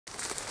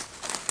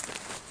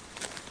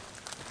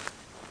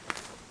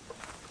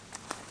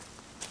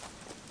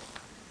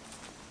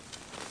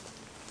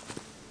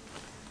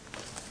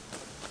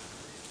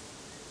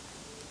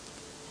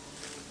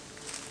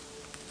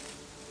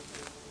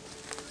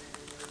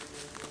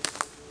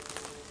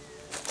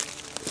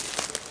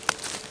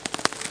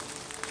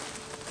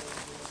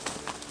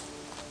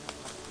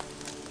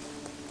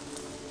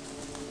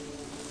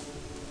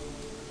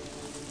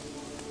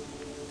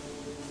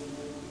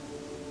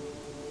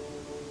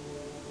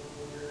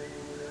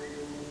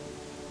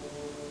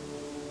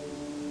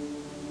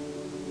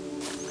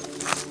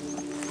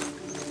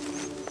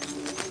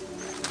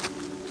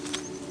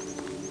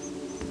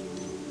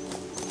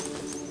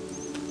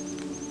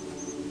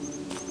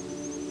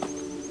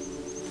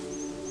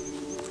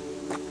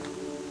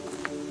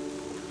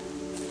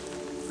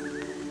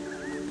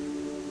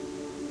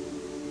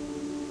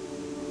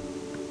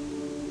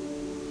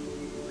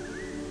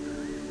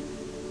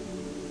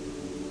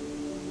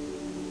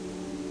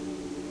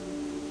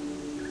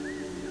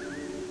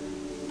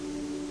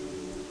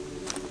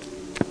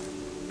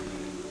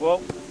Well,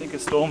 I think a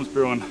storm's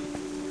brewing.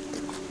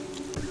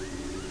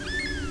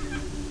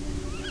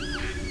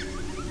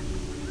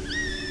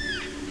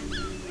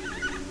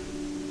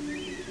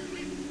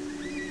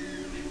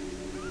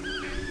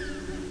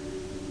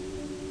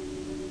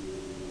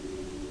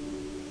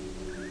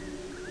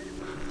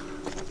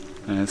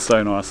 And it's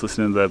so nice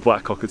listening to the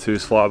black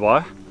cockatoos fly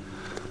by.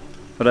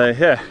 But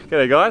yeah,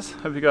 g'day guys,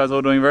 hope you guys are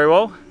all doing very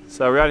well.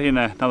 So we're out here in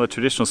another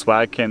traditional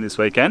swag camp this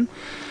weekend.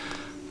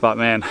 But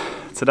man,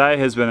 today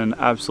has been an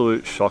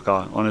absolute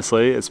shocker,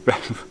 honestly. It's been,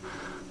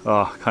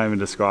 oh, I can't even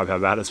describe how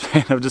bad it's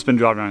been. I've just been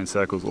driving around in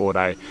circles all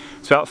day.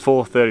 It's about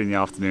 4:30 in the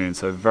afternoon,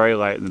 so very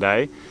late in the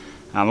day.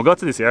 I got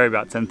to this area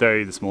about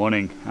 10:30 this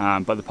morning,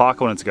 but the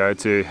park I wanted to go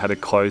to had a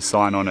closed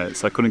sign on it,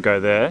 so I couldn't go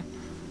there.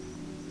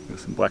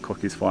 There's some black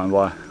cockies flying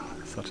by.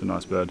 Such a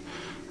nice bird.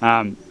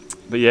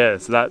 But yeah,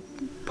 so that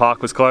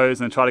park was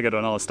closed, and I tried to go to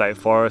another state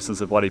forest.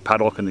 There's a bloody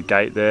padlock in the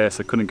gate there,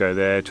 so I couldn't go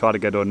there. Tried to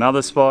go to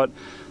another spot.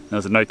 There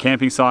was a no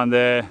camping sign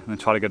there, and I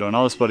tried to go to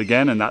another spot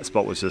again, and that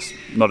spot was just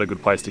not a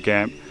good place to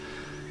camp.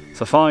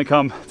 So I finally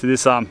come to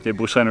this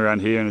bushland around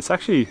here, and it's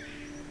actually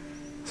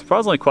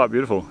surprisingly quite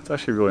beautiful. It's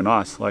actually really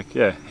nice. Like,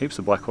 yeah, heaps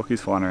of black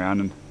cockies flying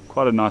around and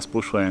quite a nice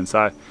bushland.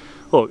 So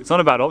look, it's not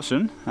a bad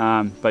option,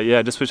 but yeah,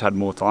 I just wish I had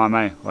more time,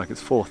 eh? Like,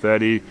 it's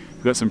 4:30,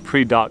 we've got some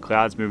pretty dark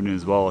clouds moving in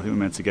as well. I think we're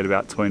meant to get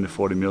about 20 to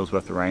 40 mils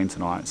worth of rain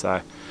tonight, so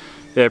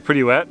yeah,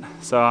 pretty wet.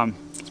 So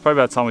it's probably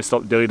about time we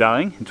stop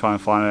dilly-dallying and try and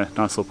find a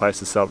nice little place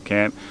to set up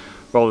camp,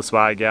 roll the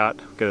swag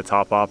out, get a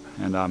tarp up,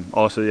 and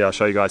also yeah, I'll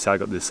show you guys how I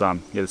got this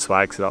the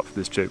swag set up for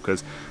this trip,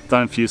 because I've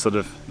done a few sort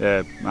of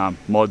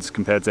mods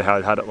compared to how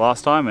I had it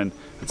last time, and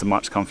it's a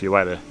much comfier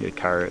way to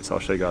carry it, so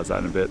I'll show you guys that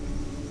in a bit.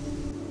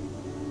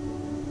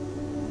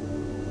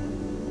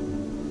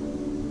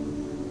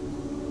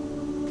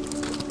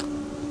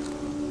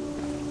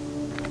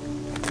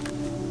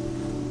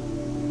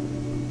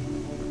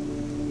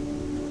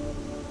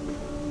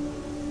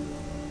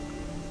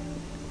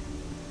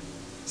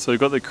 So we've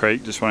got the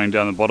creek just running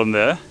down the bottom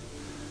there. I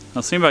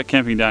was thinking about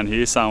camping down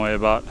here somewhere,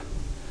 but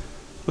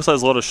looks like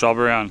there's a lot of shrub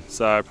around,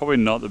 so probably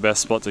not the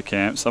best spot to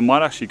camp. So I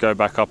might actually go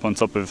back up on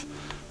top of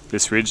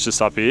this ridge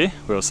just up here,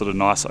 where it's sort of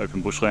nice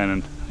open bushland,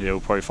 and yeah, we'll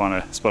probably find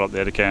a spot up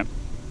there to camp.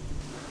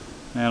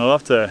 And I'd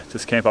love to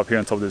just camp up here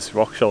on top of this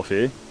rock shelf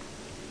here.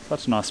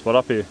 Such a nice spot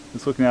up here.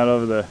 Just looking out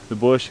over the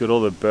bush, you got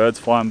all the birds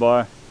flying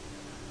by. A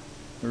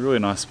really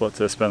nice spot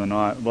to spend the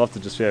night. I'd love to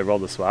just roll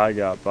the swag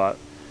out, but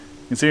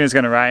considering it's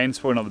going to rain, it's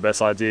probably not the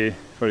best idea.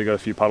 I've already got a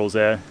few puddles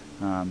there,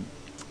 and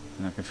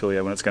I can feel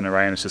when it's going to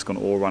rain, it's just going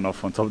to all run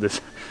off on top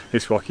of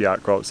this rocky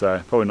outcrop.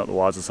 So probably not the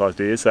wisest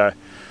idea. So I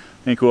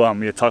think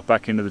we'll tuck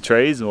back into the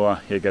trees,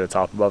 or get a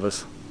tarp above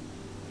us.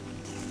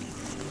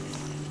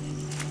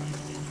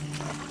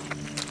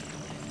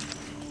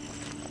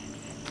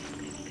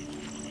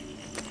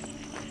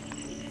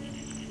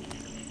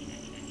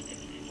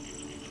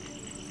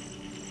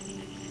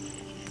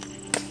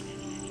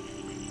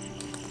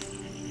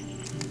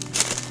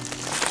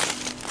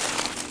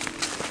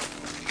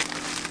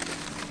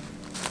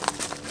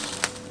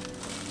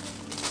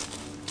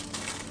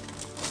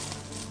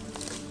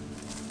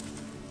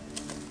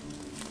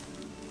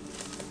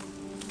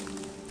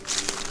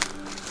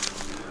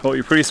 Well,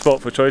 your pretty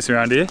spot for choice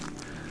around here.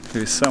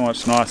 There's so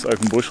much nice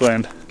open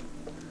bushland.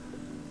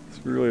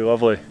 It's really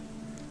lovely.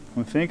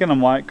 I'm thinking I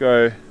might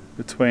go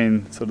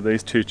between sort of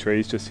these two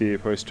trees just here,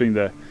 probably string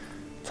the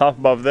tarp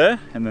above there,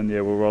 and then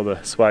yeah, we'll roll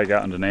the swag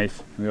out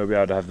underneath, and we'll be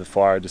able to have the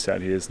fire just out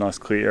here. It's a nice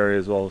clear area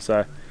as well, so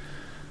I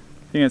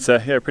think it's a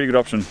pretty good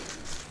option.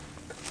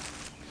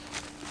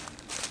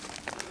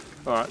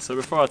 Alright, so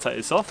before I take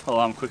this off,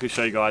 I'll quickly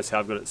show you guys how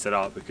I've got it set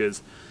up,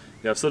 because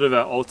yeah, I've sort of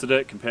altered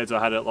it compared to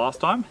how I had it last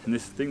time, and I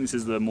think this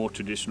is the more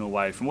traditional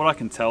way. From what I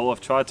can tell, I've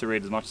tried to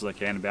read as much as I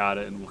can about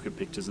it and look at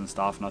pictures and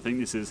stuff, and I think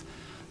this is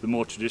the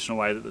more traditional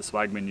way that the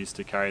swagmen used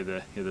to carry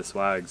the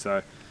swag.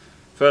 So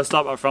first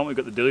up front, we've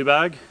got the dilly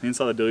bag.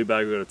 Inside the dilly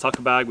bag we've got a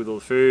tucker bag with all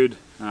the food,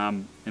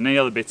 and any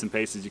other bits and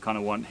pieces you kind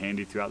of want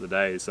handy throughout the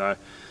day. So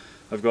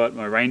I've got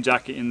my rain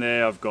jacket in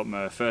there, I've got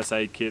my first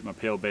aid kit, my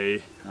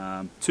PLB,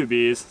 2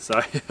 beers,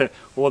 so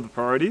all the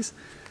priorities.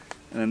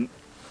 And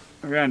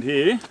around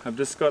here, I've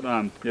just got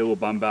a little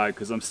bum bag,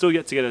 because I'm still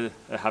yet to get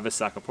a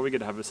haversack. I'll probably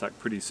get a haversack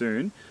pretty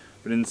soon,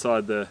 but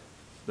inside the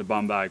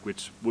bum bag,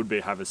 which would be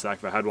a haversack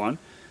if I had one,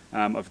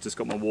 I've just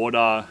got my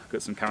water,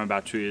 got some camera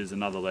batteries,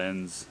 another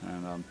lens,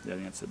 and yeah, I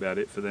think that's about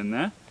it for then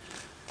there.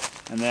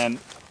 And then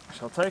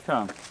I'll take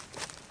that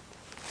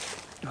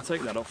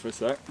off for a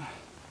sec,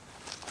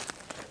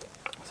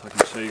 so I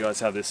can show you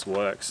guys how this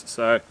works.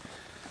 So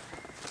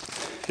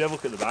if you have a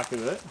look at the back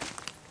of it,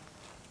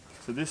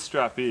 so this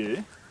strap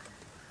here,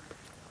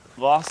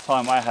 last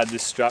time I had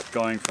this strap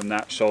going from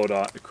that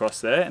shoulder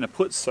across there, and it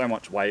puts so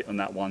much weight on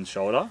that one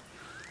shoulder,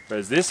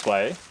 whereas this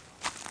way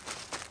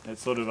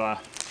it's sort of how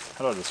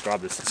do I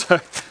describe this? So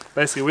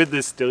basically with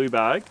this dilly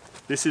bag,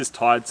 this is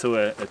tied to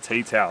a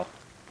tea towel.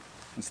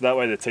 And so that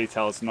way the tea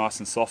towel is nice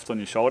and soft on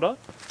your shoulder.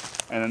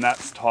 And then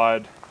that's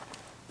tied,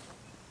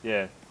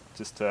 yeah,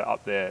 just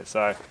up there.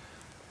 So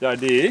the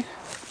idea,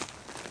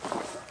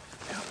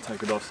 I'll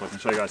take it off so I can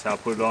show you guys how I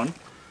put it on.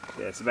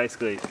 Yeah, so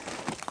basically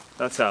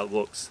that's how it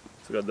looks.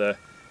 So we've got the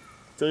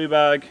dilly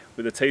bag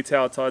with a tea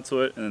towel tied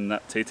to it, and then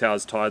that tea towel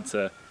is tied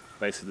to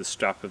basically the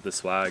strap of the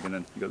swag, and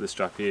then you've got this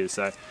strap here.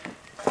 So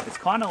it's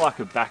kind of like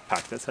a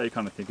backpack, that's how you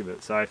kind of think of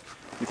it. So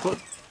you put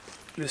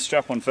this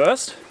strap on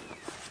first,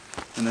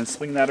 and then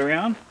sling that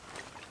around,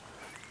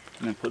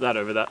 and then put that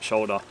over that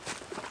shoulder.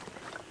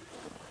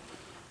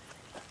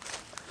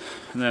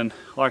 And then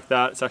like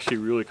that, it's actually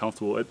really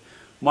comfortable. It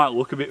might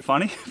look a bit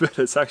funny, but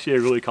it's actually a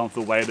really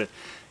comfortable way to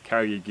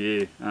carry your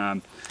gear.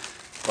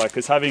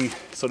 Because having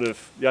sort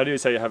of, the idea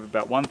is that you have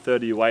about 1/3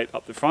 of your weight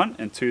up the front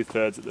and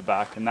 2/3 at the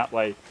back, and that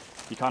way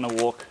you kind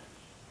of walk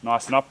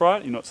nice and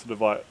upright. You're not sort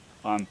of like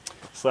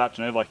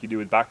slouching over like you do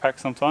with backpacks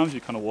sometimes. You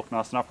kind of walk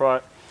nice and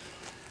upright.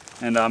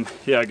 And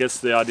yeah, I guess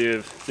the idea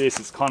of this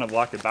is kind of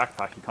like a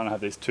backpack. You kind of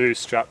have these two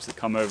straps that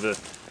come over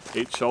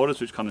each shoulders,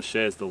 which kind of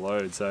shares the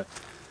load. So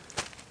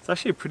it's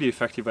actually a pretty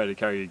effective way to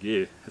carry your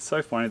gear. It's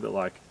so funny that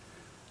like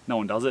no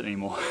one does it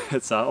anymore.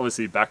 It's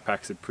obviously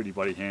backpacks are pretty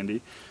bloody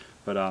handy,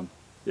 but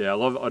yeah,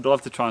 I'd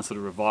love to try and sort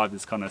of revive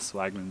this kind of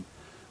swagman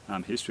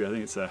history. I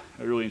think it's a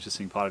really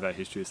interesting part of our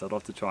history, so I'd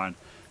love to try and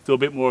do a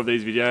bit more of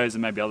these videos,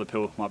 and maybe other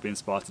people might be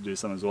inspired to do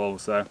some as well.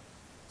 So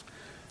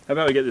how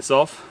about we get this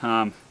off?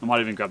 I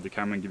might even grab the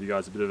camera and give you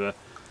guys a bit of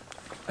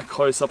a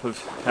close-up of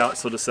how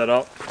it's sort of set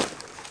up.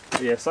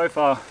 But yeah, so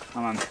far,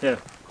 yeah,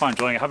 quite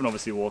enjoying it. I haven't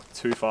obviously walked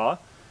too far,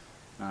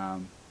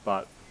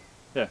 but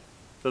yeah,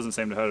 it doesn't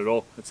seem to hurt at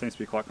all. It seems to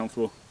be quite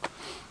comfortable.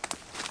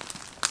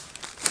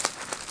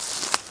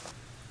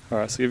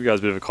 Alright, so give you guys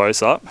a bit of a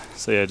close-up.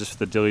 So yeah, just for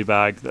the dilly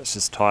bag, that's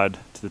just tied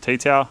to the tea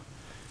towel.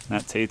 And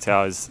that tea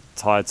towel is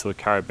tied to a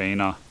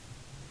carabiner.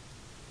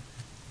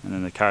 And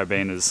then the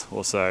carabiner is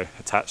also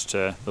attached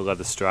to the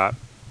leather strap.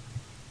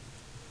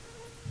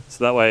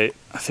 So that way,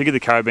 I figured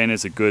the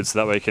carabiners are good, so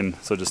that way you can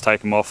sort of just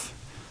take them off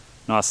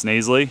nice and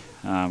easily,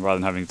 rather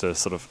than having to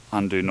sort of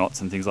undo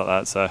knots and things like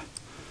that. So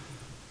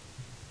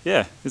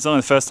yeah, it's only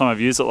the first time I've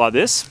used it like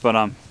this,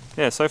 but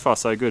yeah, so far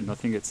so good. I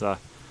think it's yeah,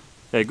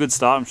 a good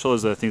start. I'm sure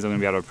there's things I'm going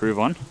to be able to improve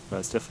on, but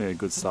it's definitely a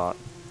good start.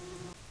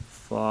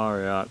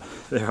 Far out,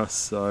 there are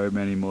so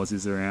many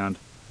mozzies around.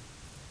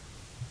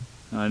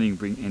 I didn't even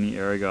bring any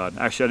air guard.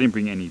 Actually, I didn't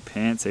bring any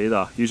pants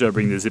either. Usually I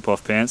bring the zip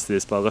off pants to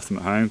this, but I left them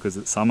at home because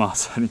it's summer,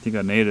 so I didn't think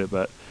I need it,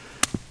 but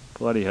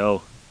bloody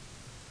hell,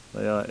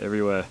 they are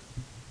everywhere.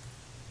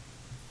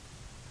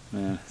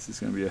 Man, this is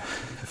going to be a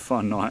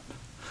fun night.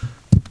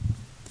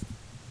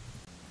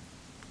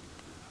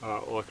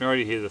 Alright, well I can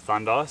already hear the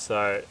thunder,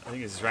 so I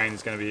think this rain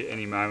is going to be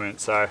any moment.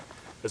 So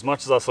as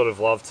much as I sort of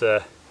love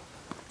to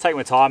take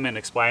my time and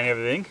explain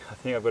everything, I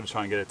think I've got to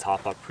try and get a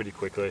tarp up pretty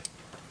quickly.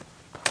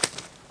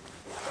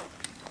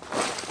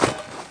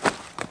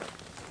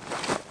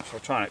 So I'll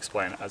try and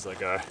explain it as I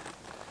go.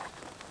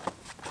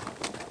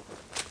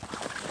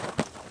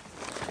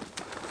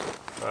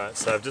 Alright,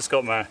 so I've just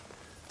got my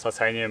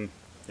titanium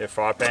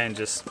fry pan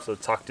just sort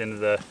of tucked into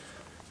the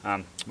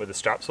where the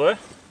straps were.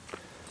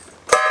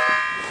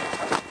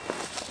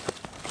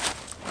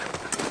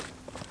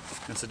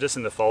 And so just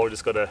in the fold,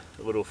 just got a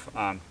little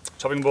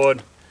chopping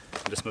board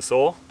and just my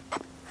saw.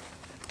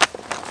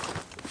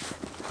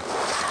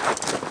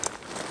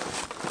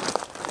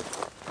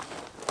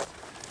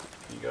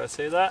 Can you guys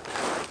see that?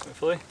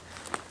 Hopefully.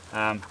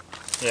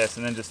 Yes,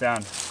 and then just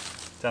down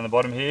the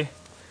bottom here,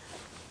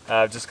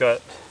 I've just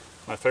got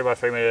my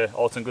 3x3 meter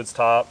Alton Goods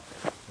tarp.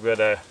 We've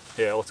got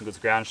a Alton Goods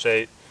ground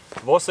sheet.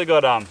 I've also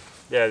got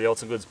the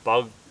Alton Goods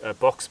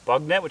box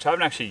bug net, which I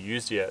haven't actually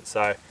used yet.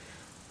 So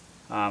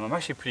I'm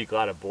actually pretty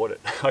glad I bought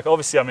it. Like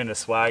obviously I'm in a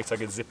swag so I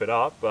can zip it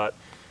up, but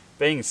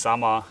being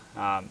summer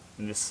and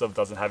this sort of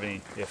doesn't have any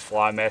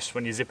fly mesh,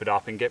 when you zip it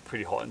up and get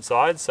pretty hot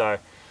inside. So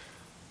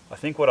I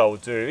think what I will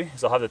do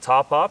is I'll have the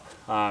tarp up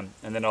and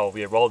then I'll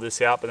roll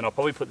this out, but then I'll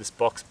probably put this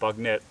box bug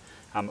net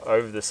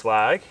over the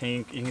swag.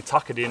 And you can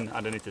tuck it in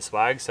underneath the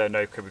swag so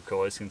no creepy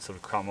crawlers can sort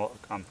of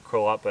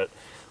crawl up, but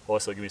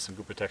also give me some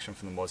good protection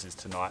from the mozzies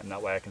tonight, and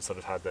that way I can sort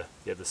of have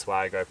the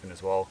swag open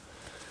as well.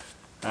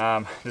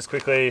 Just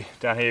quickly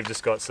down here, I've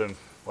just got some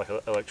like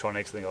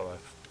electronics. I think I've got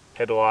a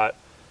headlight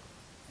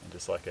and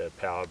just like a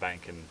power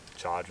bank and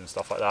charger and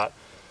stuff like that.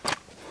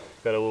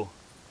 Got a little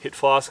hit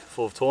flask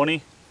full of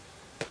tawny,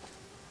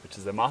 which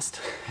is a must,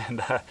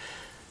 and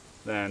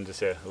then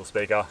just a little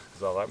speaker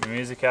because I like my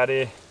music out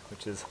here,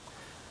 which is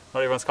not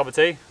everyone's cup of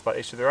tea, but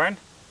each to their own.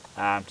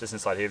 Just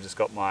inside here, I've just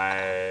got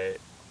my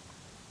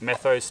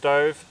metho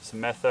stove,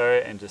 some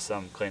metho, and just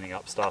some cleaning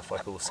up stuff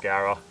like a little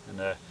scourer and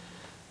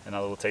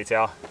another little tea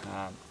towel.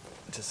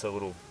 Just a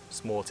little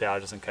small towel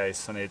just in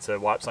case I need to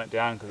wipe something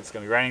down because it's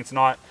going to be raining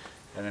tonight.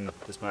 And then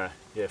just my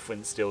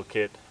flint steel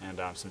kit and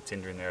some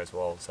tinder in there as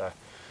well. So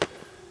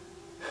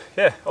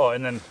yeah, oh,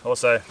 and then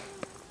also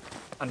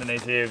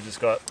underneath here I've just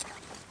got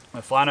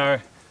my flannel.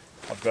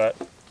 I've got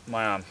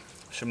my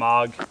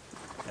shemagh,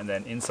 and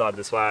then inside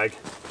the swag.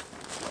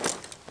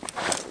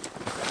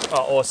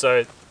 Oh, also,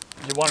 if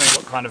you're wondering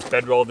what kind of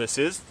bedroll this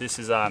is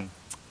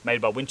made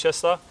by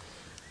Winchester,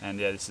 and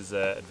yeah, this is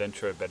an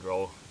Adventurer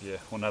bedroll if you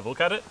want to have a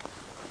look at it.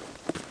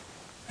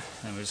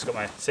 And we've just got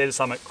my Cedar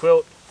Summit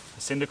quilt,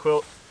 a cinder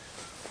quilt,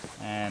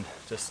 and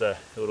just a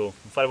little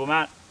inflatable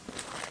mat,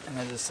 and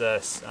then just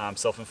a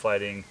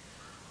self-inflating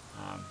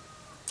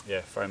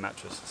foam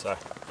mattress. So,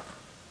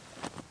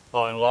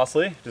 oh, and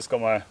lastly, just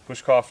got my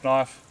bushcraft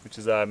knife, which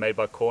is made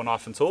by Core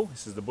Knife and Tool.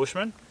 This is the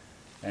Bushman,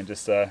 and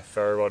just a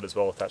ferro rod as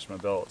well attached to my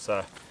belt.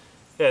 So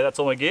yeah, that's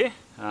all my gear.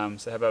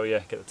 So how about we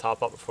get the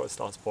tarp up before it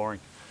starts pouring.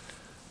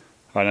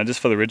 All right, now just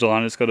for the ridge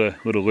line, I just got a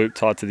little loop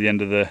tied to the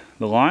end of the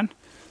line.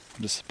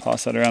 I'll just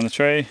pass that around the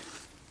tree. And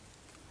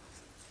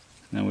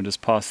then we'll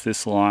just pass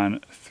this line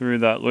through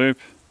that loop.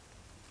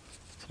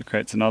 So it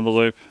creates another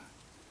loop.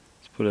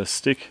 Just put a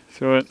stick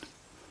through it.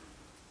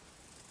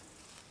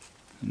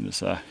 And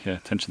just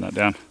tension that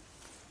down.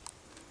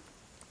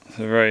 It's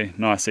a very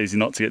nice, easy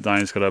knot to get done.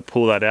 You just got to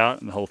pull that out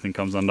and the whole thing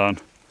comes undone.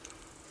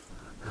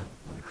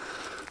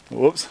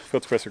 Whoops,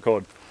 forgot to press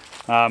record.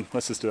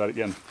 Let's just do that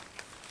again.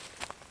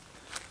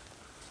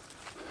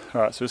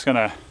 Alright, so we're just going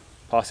to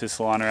pass this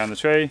line around the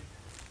tree. And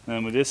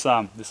then with this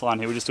line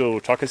here, we just do a little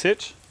trucker's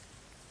hitch.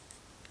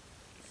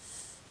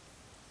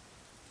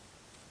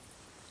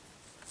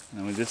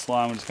 And with this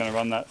line, we're just going to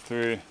run that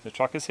through the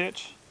trucker's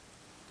hitch.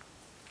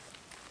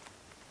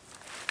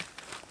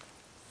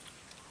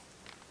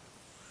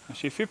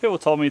 Actually, a few people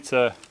told me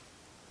to,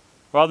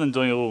 rather than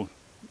doing a little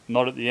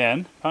knot at the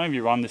end, apparently if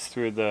you run this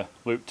through the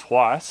loop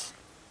twice,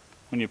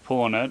 when you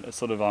pull on it, it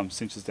sort of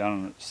cinches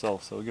down on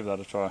itself. So we'll give that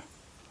a try.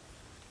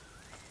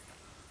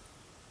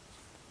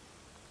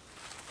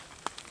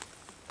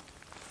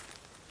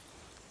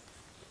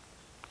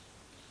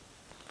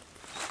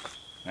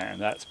 Man,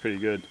 that's pretty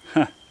good.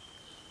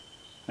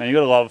 And you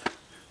gotta love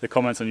the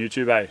comments on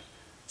YouTube, eh?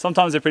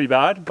 Sometimes they're pretty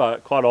bad,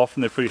 but quite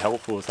often they're pretty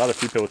helpful. So I had a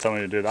few people tell me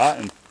to do that,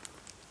 and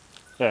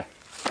yeah,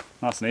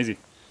 nice and easy.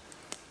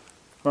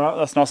 Alright,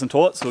 that's nice and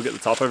taut, so we'll get the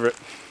top over it.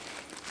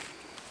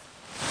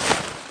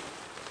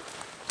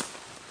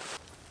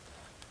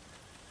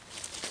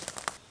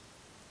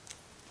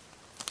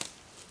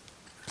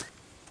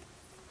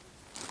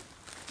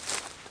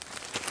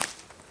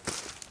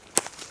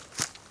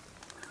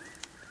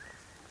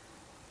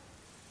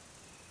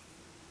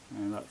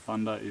 And that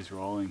thunder is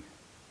rolling.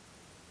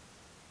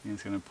 And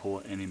it's going to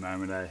pour any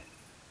moment, eh?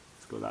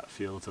 It's got that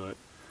feel to it.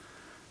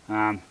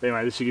 But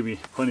anyway, this should give me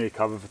plenty of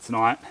cover for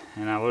tonight.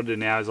 And what I'll do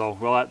now is I'll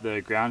roll out the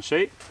ground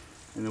sheet,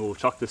 and then we'll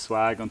chuck the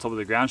swag on top of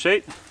the ground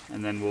sheet,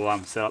 and then we'll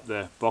set up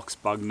the box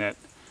bug net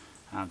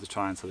to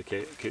try and sort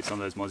of keep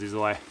some of those mozzies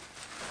away.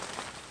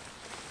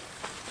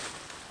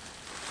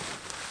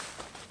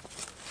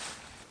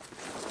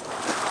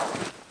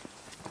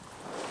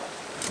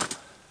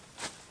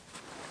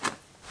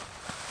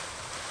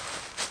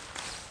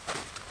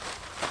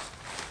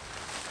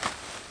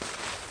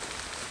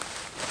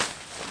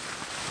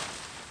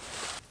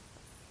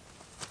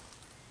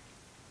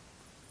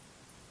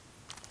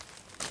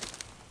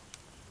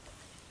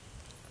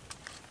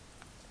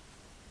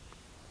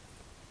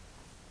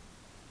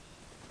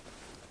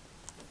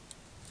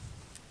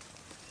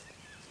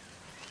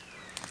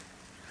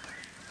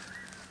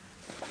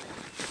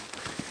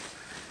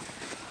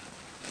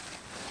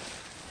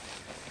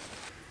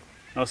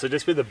 Also,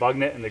 just with the bug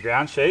net and the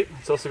ground sheet,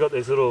 it's also got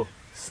these little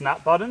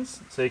snap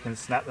buttons, so you can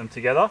snap them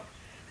together.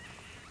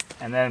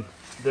 And then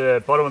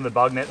the bottom of the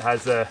bug net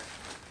has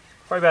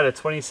probably about a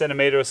 20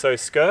 centimeter or so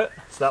skirt,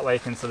 so that way you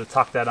can sort of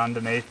tuck that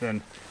underneath,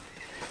 and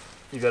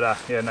you've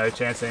got no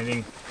chance of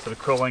anything sort of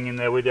crawling in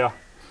there with you.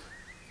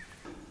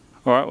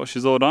 Alright, well,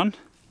 she's all done.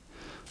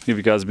 I'll give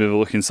you guys a bit of a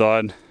look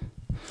inside.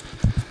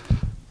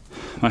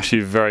 I'm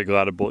actually very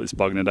glad I bought this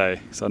bug net,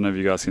 because I don't know if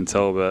you guys can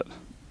tell, but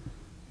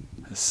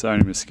there's so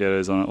many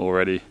mosquitoes on it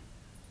already.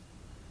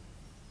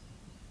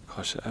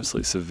 Gosh,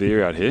 absolutely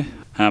severe out here.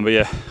 But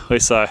yeah, at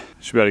least I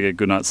should be able to get a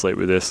good night's sleep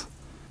with this.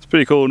 It's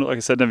pretty cool. Like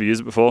I said, never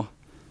used it before.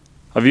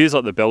 I've used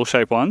like the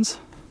bell-shaped ones,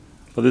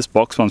 but this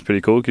box one's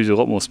pretty cool. Gives you a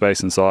lot more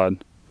space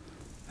inside.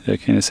 Yeah,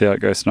 can you see how it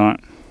goes tonight?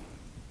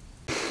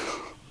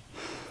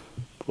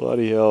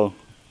 Bloody hell.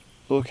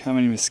 Look how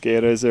many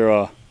mosquitoes there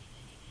are.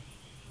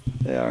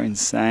 They are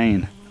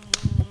insane.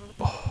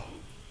 Oh,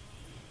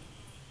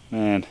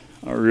 man.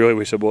 I really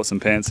wish I bought some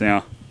pants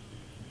now.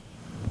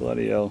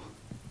 Bloody hell.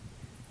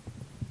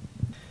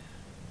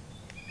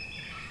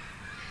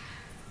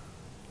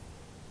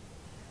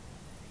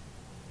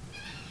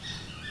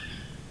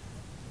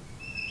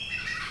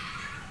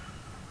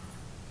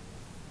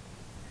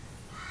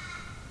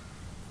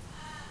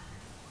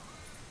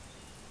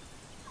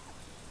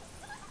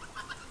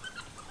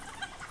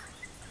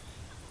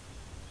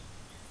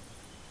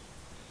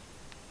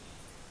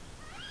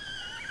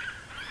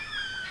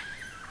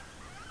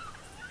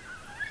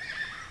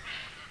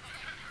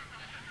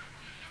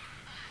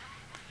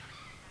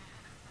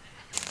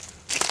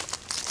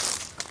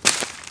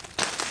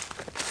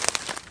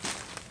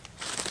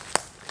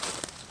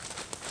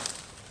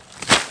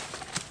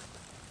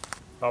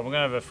 Right, we're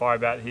going to have a fire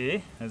bat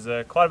here.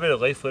 There's quite a bit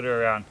of leaf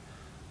litter around.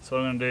 So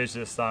what I'm going to do is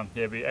just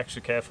be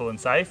extra careful and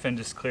safe and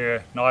just clear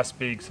a nice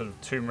big sort of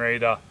 2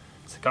 metre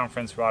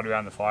circumference right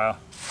around the fire.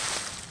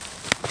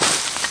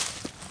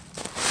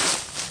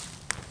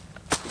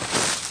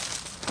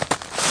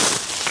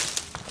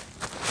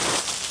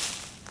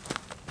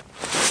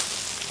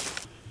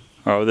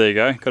 Alright, well there you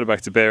go, got it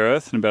back to bare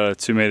earth and about a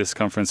 2 metre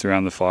circumference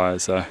around the fire,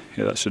 so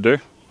yeah, that should do.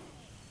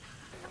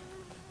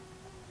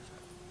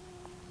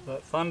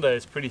 That thunder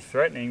is pretty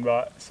threatening,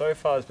 but so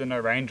far there's been no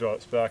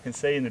raindrops, but I can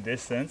see in the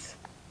distance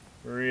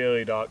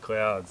really dark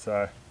clouds,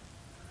 so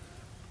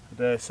I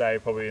dare say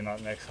probably in like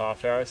the next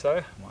half hour or so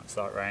it might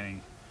start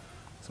raining.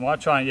 So I might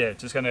try and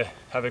just going to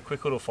have a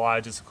quick little fire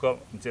just to cook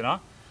up dinner.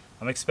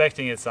 I'm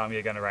expecting it's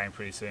going to rain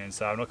pretty soon,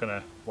 so I'm not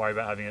going to worry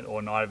about having it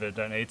all night if I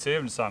don't need to.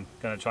 I'm just going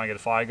to try and get a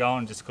fire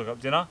going just to cook up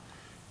dinner,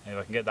 and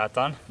if I can get that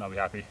done, then I'll be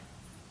happy.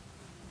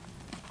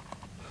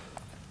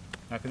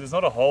 Now, because there's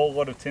not a whole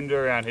lot of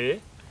tinder around here,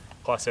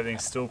 plus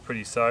everything's still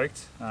pretty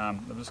soaked,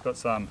 I've just got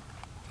some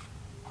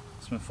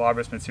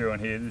fibrous material in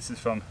here. This is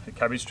from a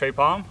cabbage tree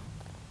palm,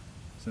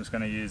 so I'm just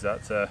going to use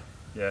that to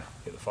get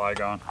the fire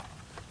going.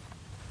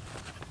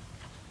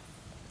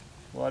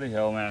 Bloody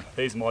hell, man,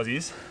 these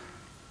mozzies,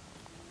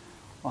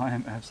 I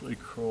am absolutely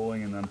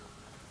crawling in them.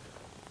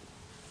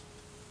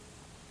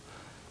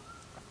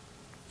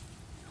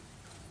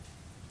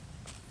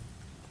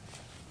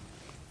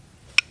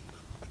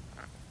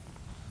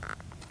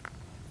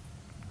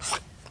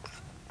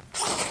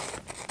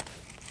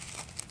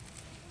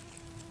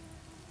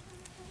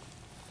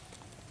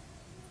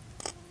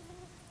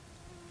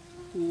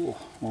 Ooh,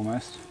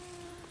 almost.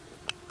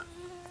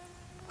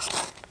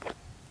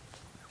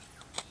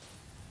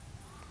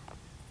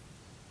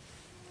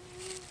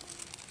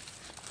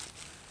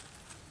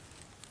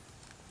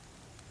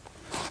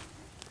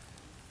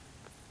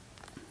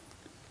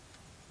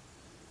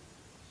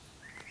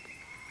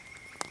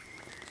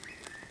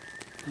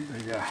 There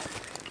you go.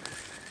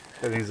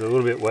 Everything's a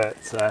little bit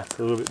wet, so it's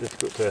a little bit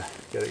difficult to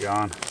get it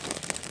going.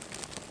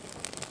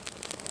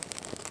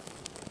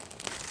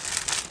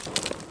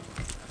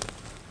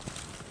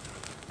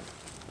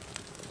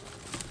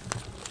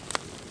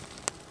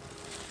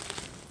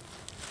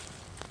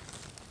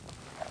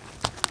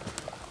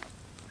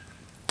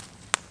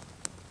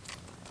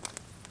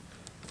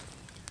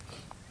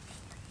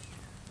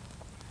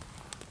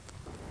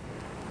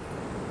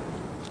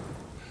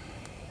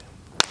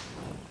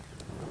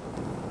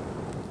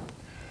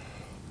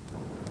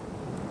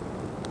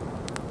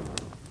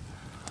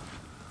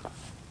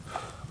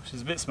 Which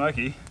is a bit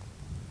smoky.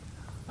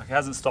 Like, it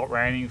hasn't stopped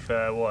raining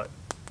for what,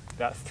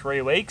 about 3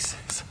 weeks.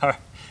 So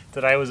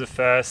today was the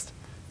first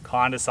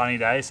kind of sunny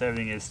day, so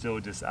everything is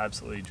still just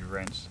absolutely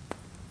drenched.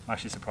 I'm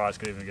actually surprised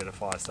I could even get a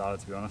fire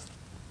started, to be honest.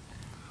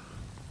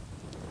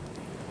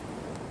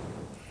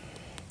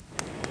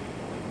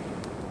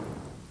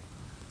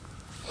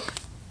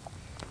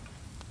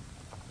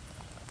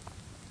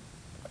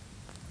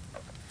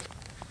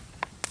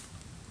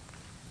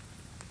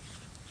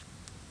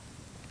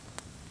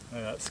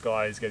 And that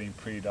sky is getting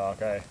pretty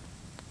dark, eh?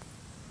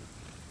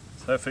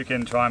 So if we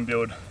can try and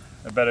build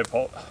a better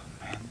pot.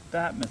 Oh,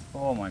 man,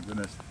 oh my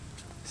goodness.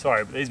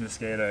 Sorry, but these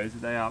mosquitoes,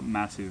 they are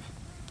massive.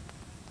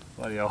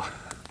 Bloody hell.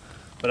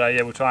 But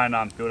yeah, we'll try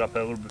and build up a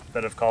little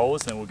bit of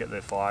coals, and we'll get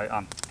the fire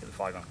going,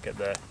 get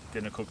the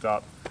dinner cooked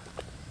up.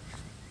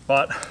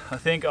 But I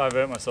think I've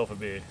earned myself a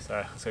beer, so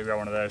let's go grab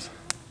one of those.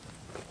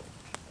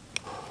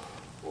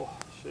 Oh,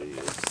 she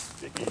is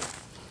sticky.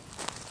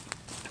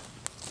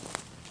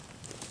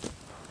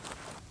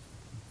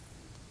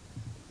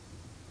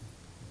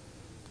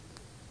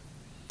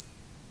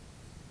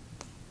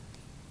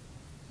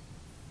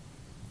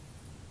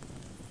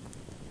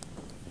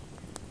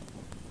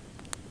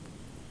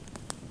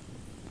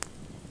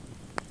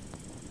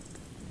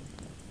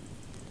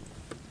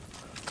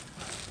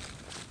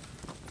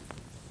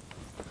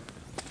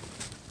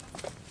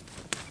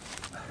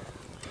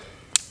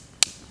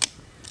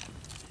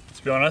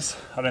 To be honest,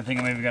 I don't think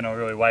I'm even going to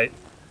really wait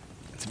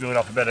to build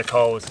up a bed of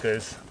coals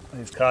because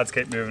these cards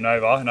keep moving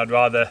over, and I'd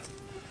rather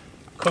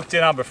cook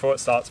dinner before it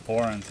starts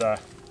pouring. So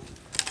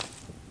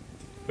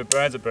if it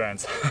burns, it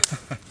burns.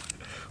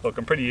 Look,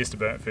 I'm pretty used to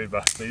burnt food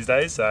these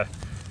days. So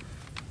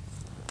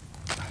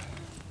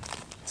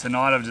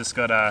tonight I've just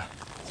got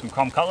some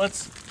crumb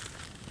cutlets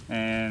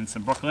and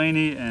some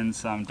broccolini and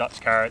some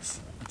Dutch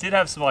carrots. I did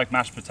have some like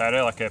mashed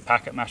potato, like a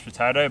packet mashed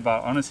potato,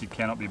 but honestly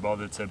cannot be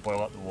bothered to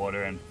boil up the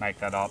water and make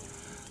that up.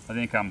 I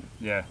think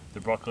yeah,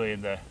 the broccoli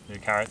and the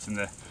carrots and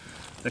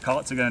the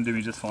cutlets are going to do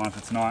me just fine for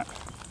tonight.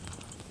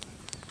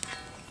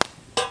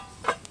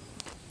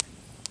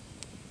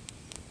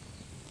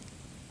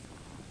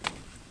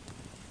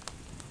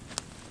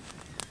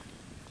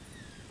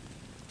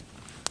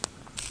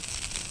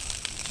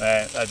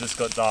 Man, that just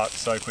got dark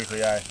so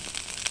quickly, eh?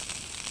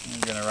 It's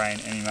going to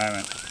rain any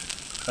moment.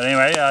 But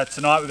anyway,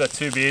 tonight we've got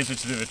 2 beers,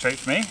 which is a bit of a treat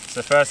for me.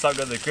 So first up, we've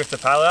got the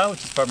Grifter Pale Ale,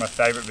 which is probably my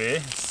favourite beer.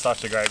 It's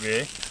such a great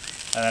beer.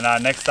 And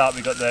then next up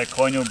we've got the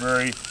Colonial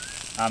Brewery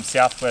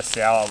Southwest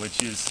Sour,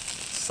 which is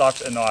such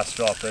a nice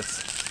drop.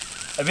 It's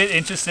a bit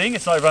interesting.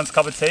 It's not everyone's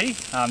cup of tea,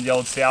 the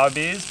old sour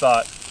beers,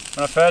 but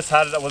when I first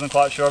had it I wasn't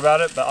quite sure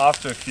about it, but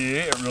after a few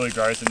it really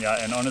grows in you,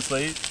 and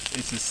honestly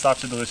this is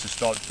such a delicious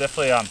drop.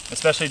 Definitely,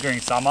 especially during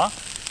summer,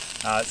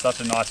 it's such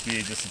a nice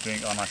beer just to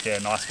drink on like a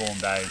nice warm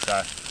day.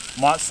 So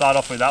might start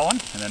off with that one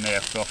and then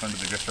go off into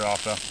the drifter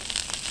after.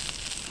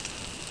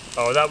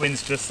 Oh, that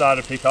wind's just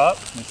started to pick up.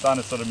 It's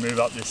starting to sort of move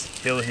up this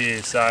hill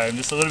here, so I'm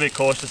just a little bit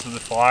cautious with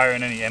the fire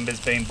and any embers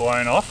being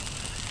blown off.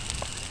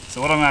 So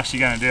what I'm actually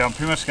going to do, I'm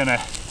pretty much going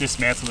to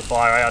dismantle the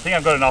fire. I think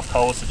I've got enough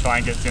coals to try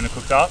and get dinner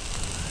cooked up.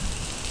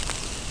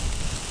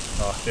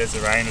 Oh, there's the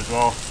rain as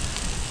well.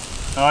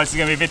 Oh, this is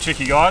going to be a bit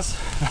tricky, guys.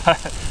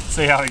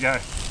 See how we go.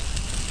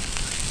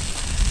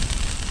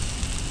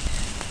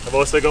 I've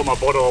also got my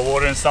bottle of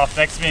water and stuff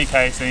next to me in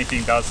case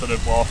anything does sort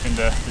of blow off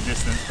into the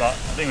distance, but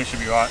I think we should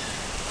be right.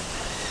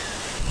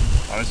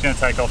 I'm just going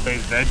to take off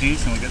these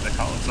veggies and we'll get the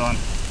cutlets on.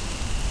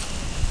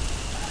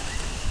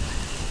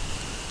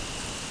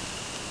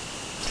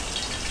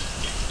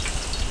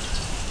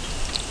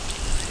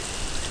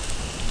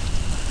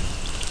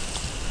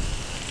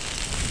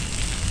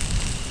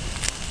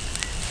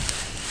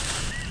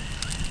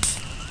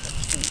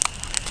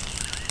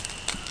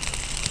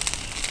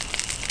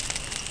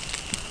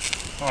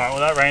 Alright, well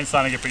that rain's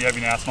starting to get pretty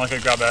heavy now, so I might go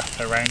grab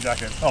a rain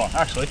jacket. Oh,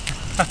 actually,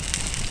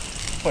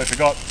 I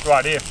forgot,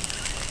 right here.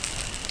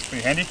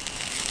 Pretty handy.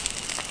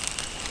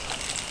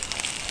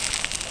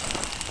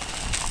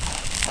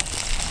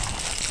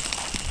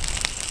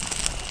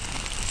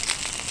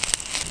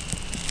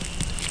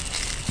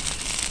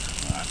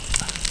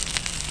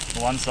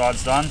 Alright, one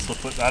side's done, so we'll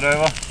flip that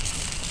over.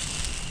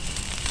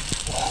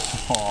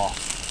 Oh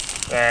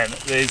man,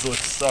 these look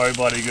so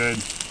bloody good.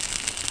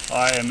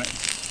 I am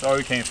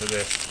so keen for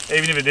this.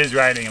 Even if it is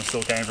raining, I'm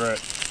still keen for it.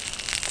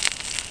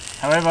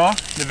 However,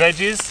 the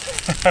veggies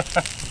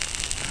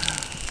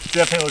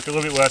definitely look a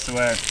little bit worse to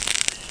wear.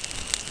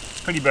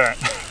 Pretty burnt.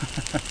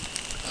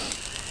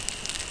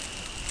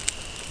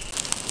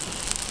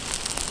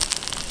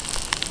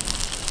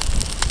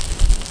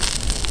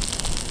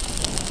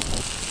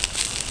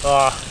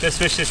 Oh, just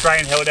wish this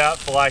rain held out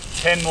for like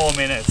 10 more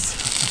minutes.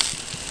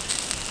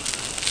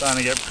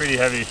 Starting to get pretty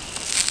heavy.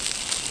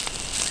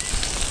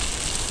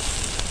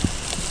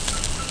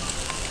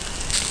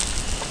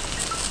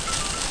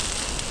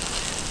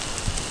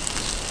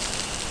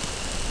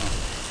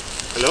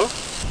 Hello?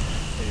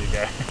 There you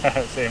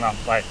go. See you, Mum.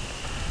 Bye.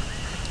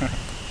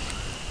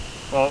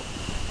 Well,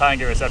 can't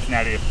get reception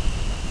out of you.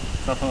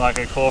 Nothing like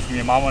a call from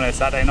your mum on a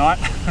Saturday night,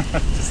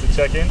 just to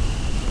check in.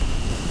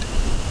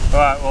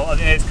 Alright, well I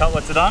think these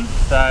cutlets are done,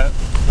 so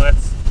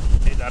let's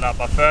heat that up.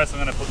 But first I'm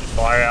going to put this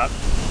fire out.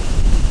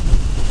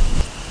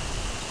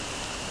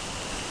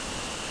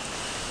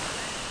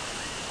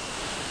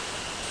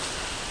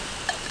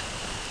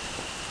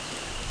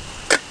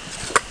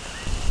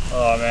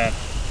 Oh man.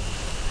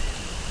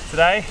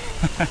 Today,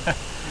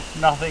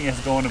 nothing has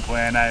gone to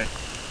plan, eh?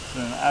 It's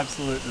an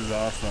absolute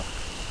disaster.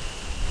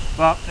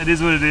 But it is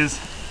what it is.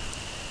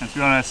 And to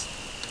be honest,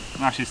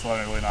 I'm actually still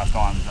having a really nice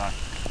time. So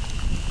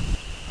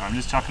I'm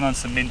just chucking on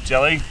some mint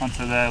jelly onto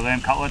the lamb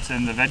cutlets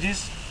and the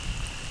veggies.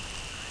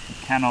 You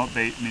cannot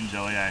beat mint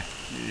jelly, eh?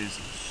 It is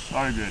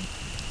so good.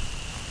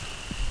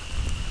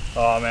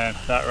 Oh man,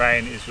 that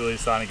rain is really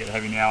starting to get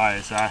heavy now, eh?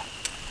 So I'm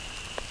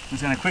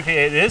just going to quickly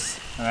eat this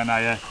and then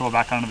I crawl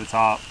back under the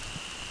tarp.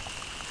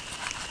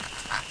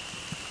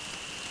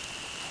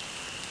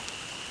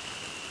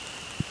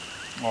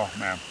 Oh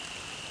man,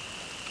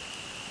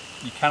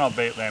 you cannot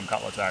beat lamb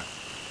cutlets, eh?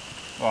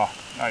 Oh,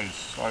 that is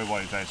so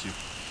bloody tasty.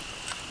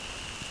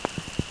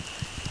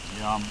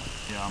 Yum,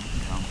 yum,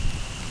 yum.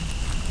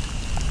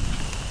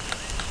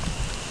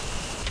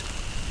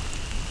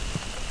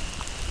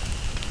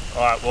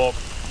 Alright, well,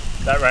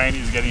 that rain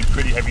is getting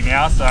pretty heavy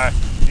now, so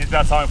it's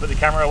about time to put the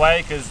camera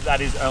away because that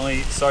is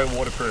only so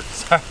waterproof.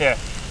 So yeah,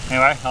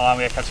 anyway, I'm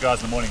going to catch you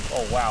guys in the morning.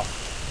 Oh wow, I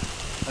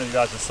don't know if you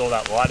guys just saw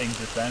that lighting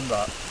just then,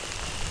 but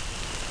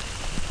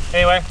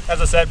anyway,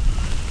 as I said,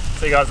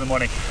 see you guys in the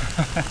morning.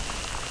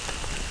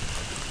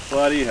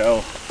 Bloody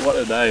hell, what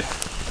a day.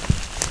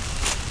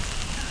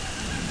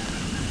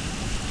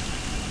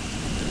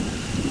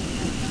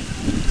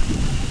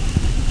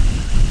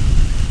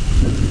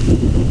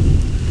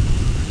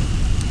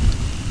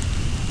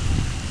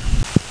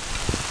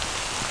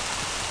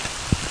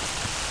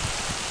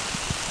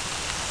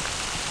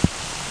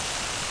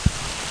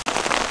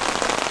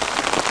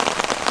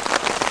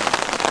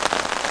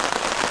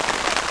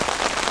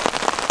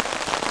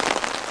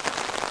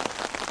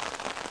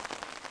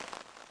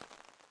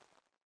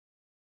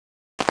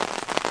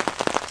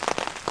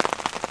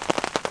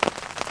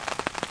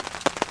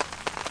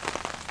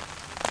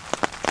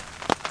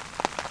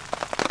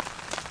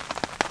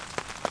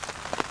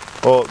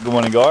 Well, good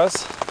morning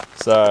guys.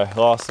 So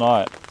last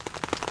night,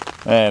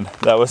 man,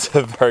 that was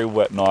a very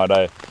wet night,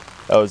 eh?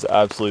 That was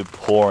absolutely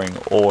pouring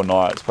all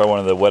night. It's probably one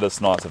of the wettest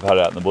nights I've had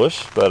out in the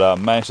bush, but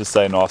managed to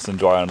stay nice and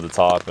dry under the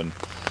tarp, and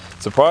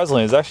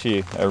surprisingly it's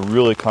actually a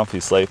really comfy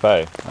sleep,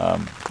 eh?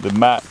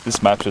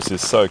 This mattress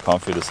is so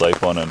comfy to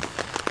sleep on, and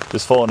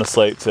just falling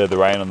asleep to the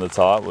rain on the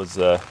top was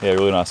yeah, a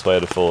really nice way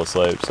to fall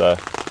asleep. So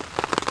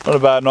not a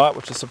bad night,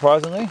 which is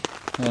surprisingly.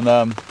 And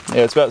yeah,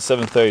 it's about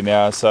 7:30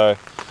 now, so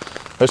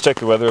let's check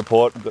the weather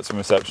report. We've got some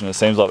reception. It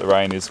seems like the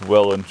rain is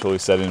well and truly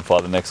set in for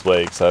like the next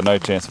week, so no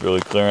chance of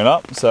really clearing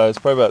up. So it's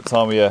probably about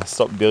time we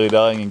stop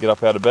dilly-dallying and get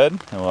up out of bed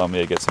and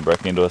yeah, get some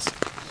brekkie into us.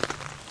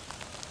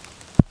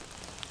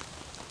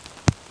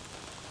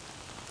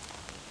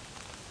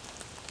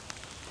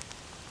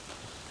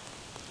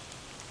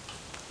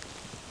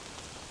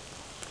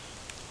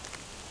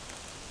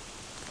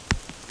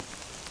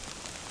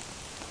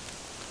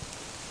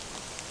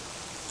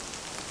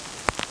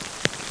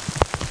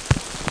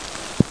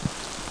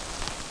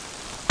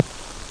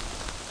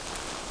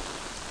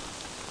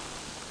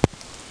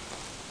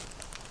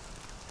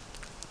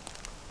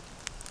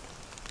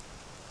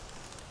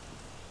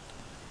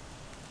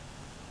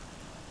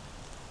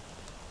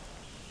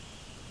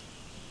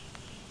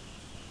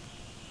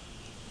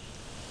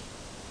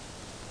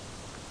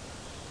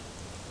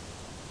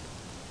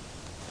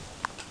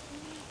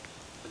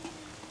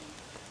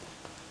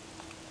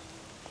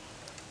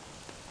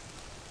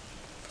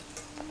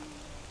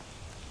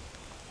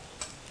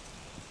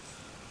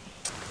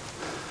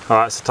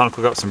 Alright, so time to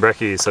cook up some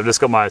brekkies. So I've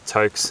just got my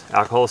Tokes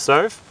alcohol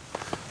stove.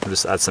 I'll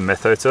just add some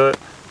metho to it.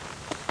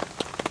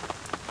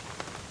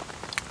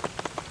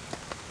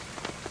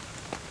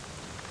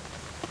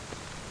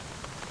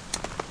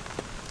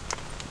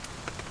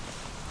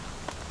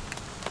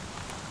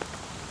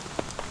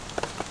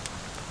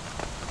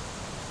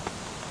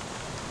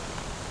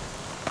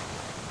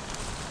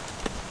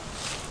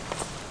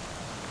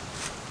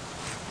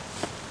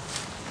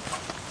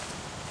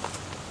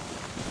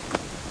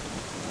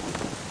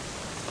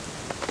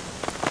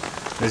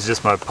 This is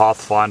just my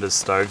Pathfinder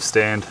stove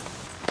stand.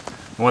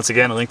 And once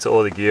again, a link to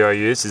all the gear I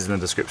use is in the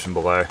description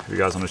below if you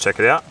guys want to check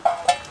it out.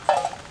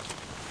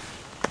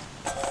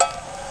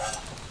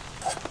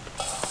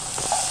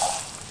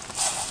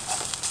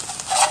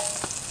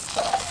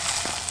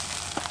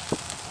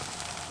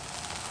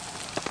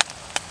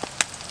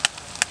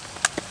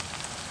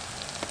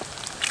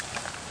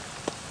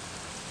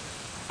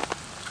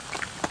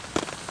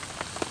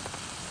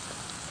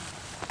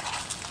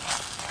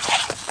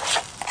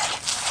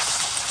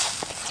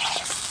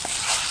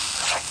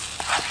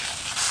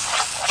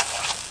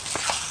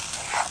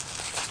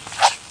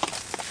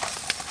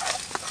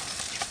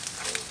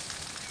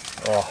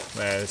 Oh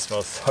man, it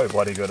smells so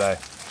bloody good, eh?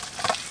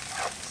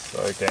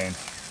 So keen.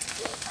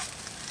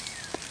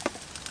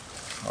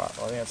 Alright,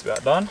 well, I think that's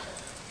about done.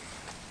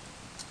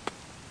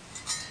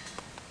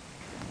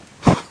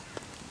 There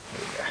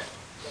we go.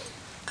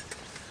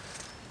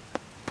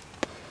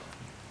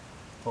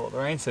 Well, the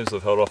rain seems to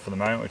have held off for the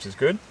moment, which is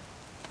good.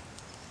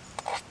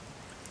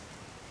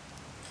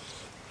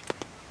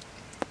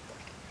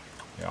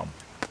 Yum.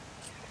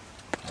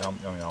 Yum,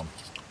 yum, yum.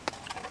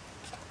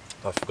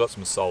 I forgot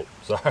some salt,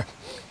 so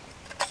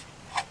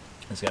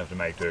it's gonna have to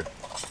make do.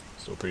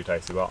 Still pretty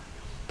tasty, but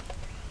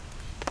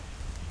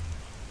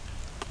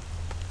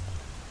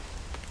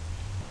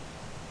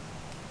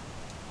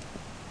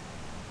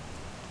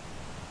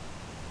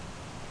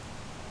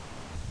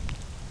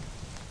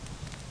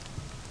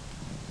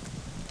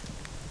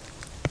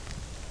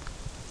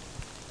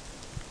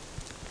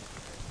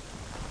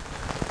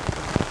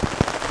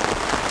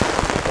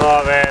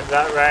oh man,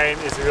 that rain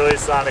is really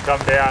starting to come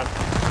down.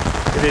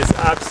 It is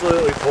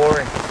absolutely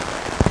pouring.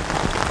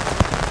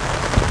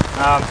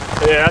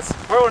 Yeah, that's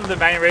probably one of the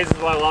main reasons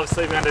why I love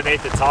sleeping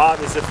underneath the tarp,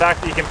 is the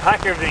fact that you can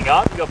pack everything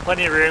up. You've got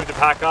plenty of room to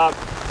pack up,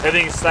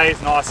 everything stays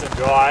nice and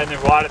dry, and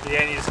then right at the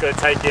end you just got to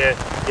take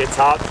your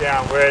tarp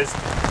down. Whereas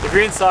if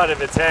you're inside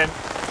of a tent,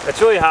 it's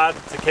really hard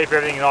to keep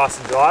everything nice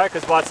and dry,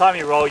 because by the time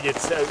you roll your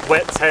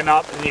wet tent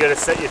up and you got to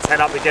set your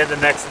tent up again the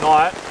next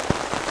night,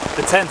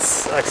 the tent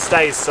like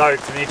stays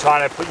soaked, and you're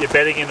trying to put your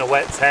bedding in a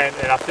wet tent,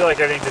 and I feel like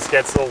everything just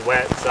gets all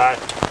wet. So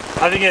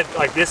I think it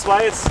like this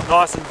way, it's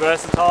nice and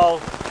versatile,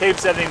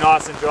 keeps everything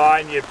nice and dry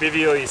in your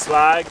bivvy or your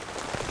swag,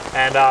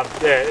 and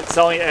yeah, it's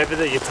only ever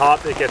that your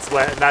tarp that gets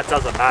wet, and that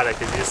doesn't matter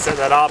because you just set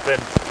that up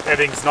and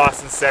everything's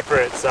nice and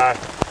separate. So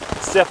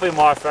it's definitely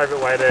my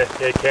favourite way to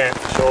camp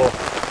for sure.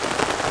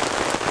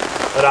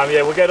 But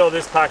yeah, we'll get all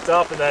this packed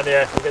up, and then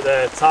yeah, we'll get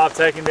the tarp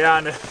taken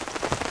down and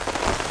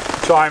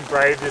try and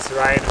brave this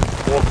rain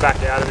and walk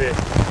back out of here.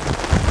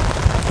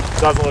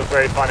 It doesn't look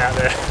very fun out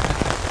there.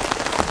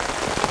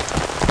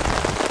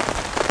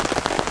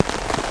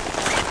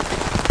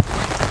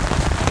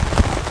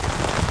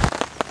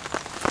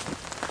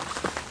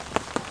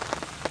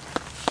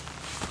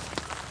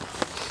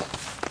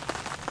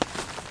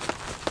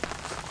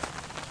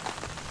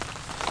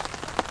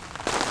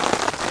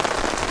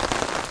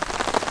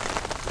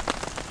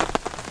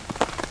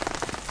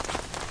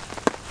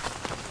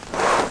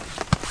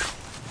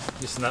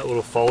 Just in that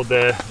little fold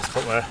there, just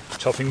put my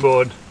chopping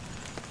board,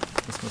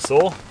 that's my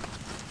saw.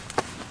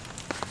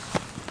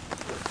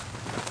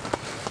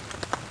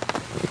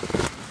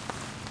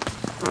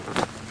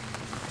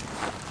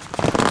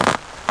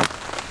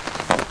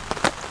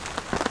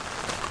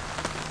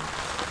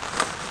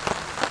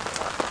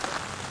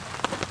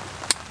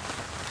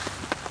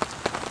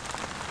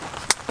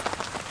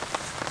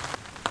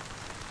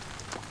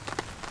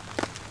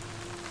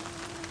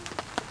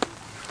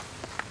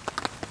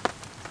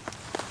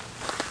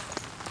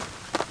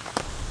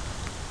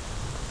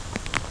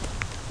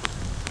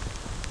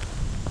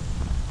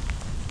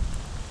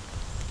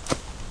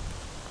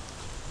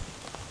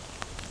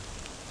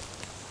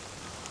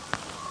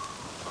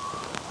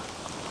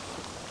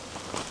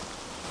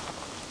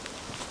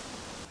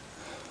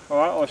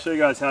 Alright, I'll show you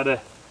guys how to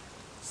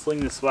sling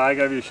the swag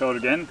over your shoulder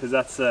again, because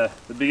that's the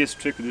biggest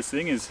trick with this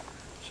thing, is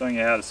showing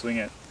you how to swing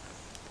it.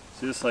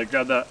 So just like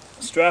grab that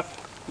strap,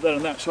 put that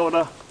on that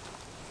shoulder,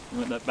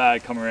 and let that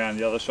bag come around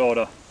the other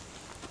shoulder.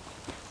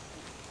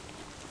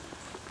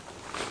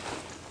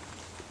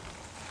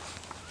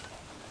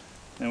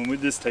 And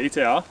with this tea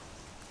towel,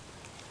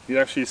 you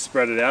actually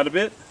spread it out a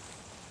bit,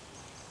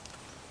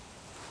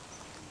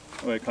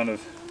 where it kind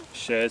of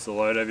shares the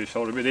load over your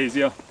shoulder a bit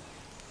easier.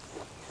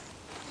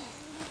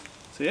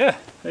 So yeah,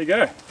 there you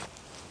go.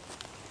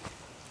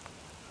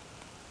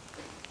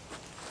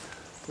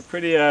 It's a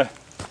pretty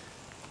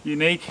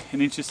unique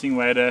and interesting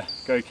way to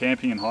go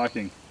camping and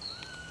hiking.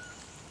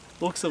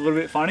 Looks a little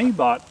bit funny,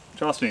 but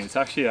trust me, it's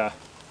actually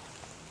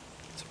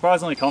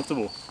surprisingly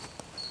comfortable.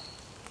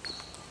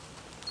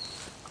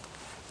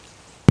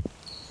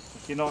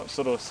 You're not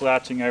sort of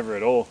slouching over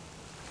at all.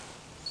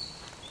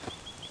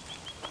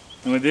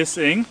 And with this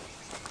thing,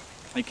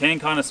 it can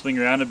kind of swing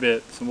around a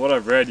bit. So what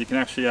I've read, you can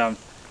actually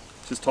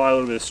just tie a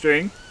little bit of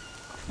string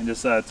and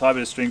just tie a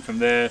bit of string from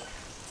there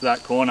to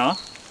that corner,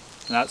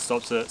 and that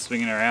stops it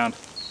swinging around.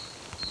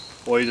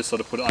 Or you just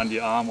sort of put it under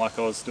your arm like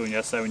I was doing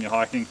yesterday when you're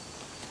hiking.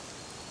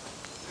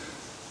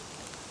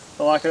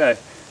 I like it, eh?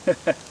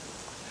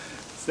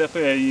 It's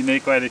definitely a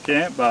unique way to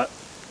camp, but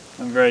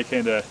I'm very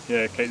keen to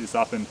keep this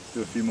up and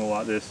do a few more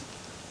like this.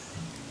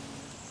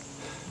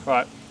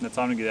 Alright, now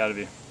time to get out of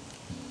here.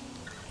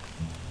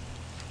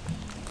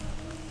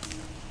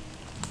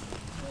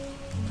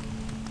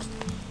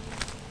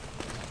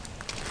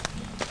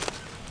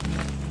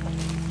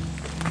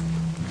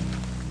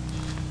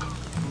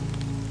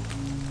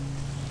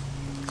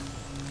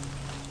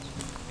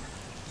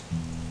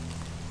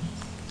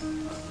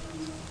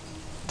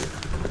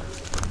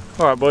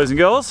 Alright boys and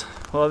girls,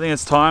 well I think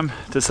it's time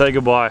to say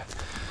goodbye.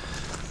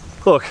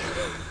 Look,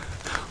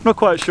 I'm not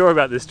quite sure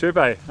about this trip,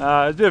 eh? It's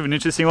a bit of an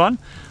interesting one.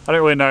 I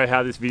don't really know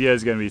how this video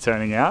is going to be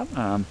turning out.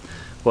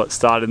 What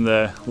started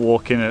the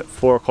walk-in at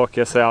 4 o'clock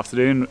yesterday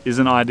afternoon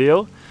isn't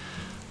ideal.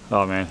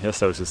 Oh man,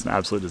 yesterday was just an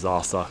absolute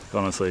disaster,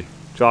 honestly.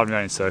 Driving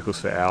around in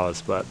circles for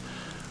hours, but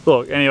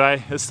look,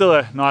 anyway, it's still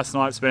a nice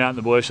night spent out in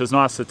the bush. It was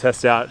nice to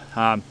test out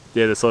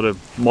the sort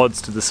of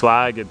mods to the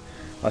swag, and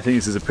I think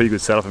this is a pretty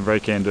good setup. I'm very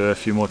keen to do a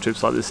few more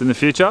trips like this in the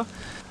future.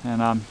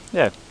 And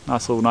yeah,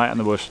 nice little night in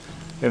the bush.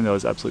 Even though it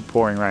was absolutely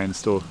pouring rain,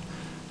 still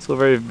a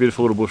very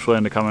beautiful little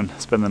bushland to come and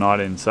spend the night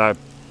in. So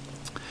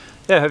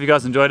yeah, hope you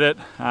guys enjoyed it.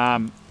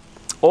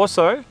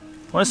 Also, I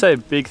want to say a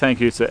big thank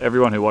you to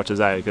everyone who watches,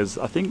 because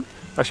I think,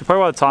 actually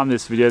probably by the time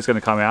this video is going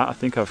to come out, I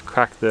think I've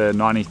cracked the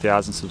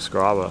 90,000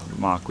 subscriber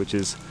mark, which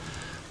is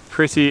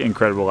pretty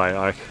incredible,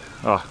 Like,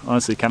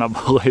 honestly cannot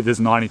believe there's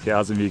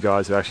 90,000 of you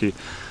guys who actually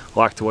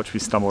like to watch me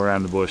stumble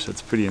around the bush.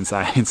 It's pretty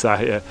insane. So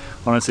yeah,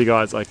 honestly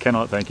guys, I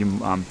cannot thank you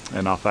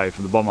enough,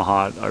 from the bottom of my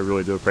heart. I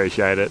really do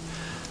appreciate it.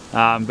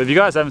 But if you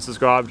guys haven't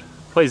subscribed,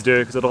 please do,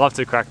 because I'd love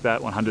to crack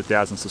that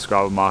 100,000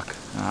 subscriber mark.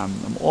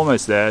 I'm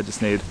almost there,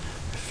 just need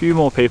a few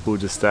more people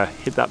just to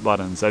hit that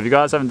button. So if you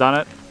guys haven't done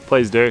it,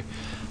 please do.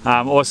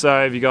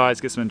 Also, if you guys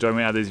get some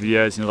enjoyment out of these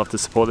videos and you'd love to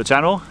support the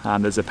channel,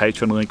 there's a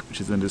Patreon link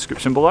which is in the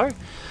description below.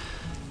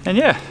 And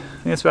yeah, I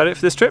think that's about it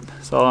for this trip.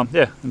 So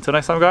yeah, until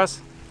next time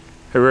guys,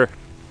 hooroo.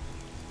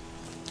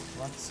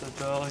 Once a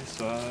dolly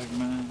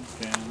swagman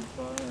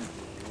campfire,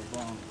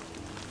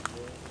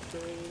 the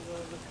trees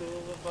of the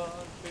cool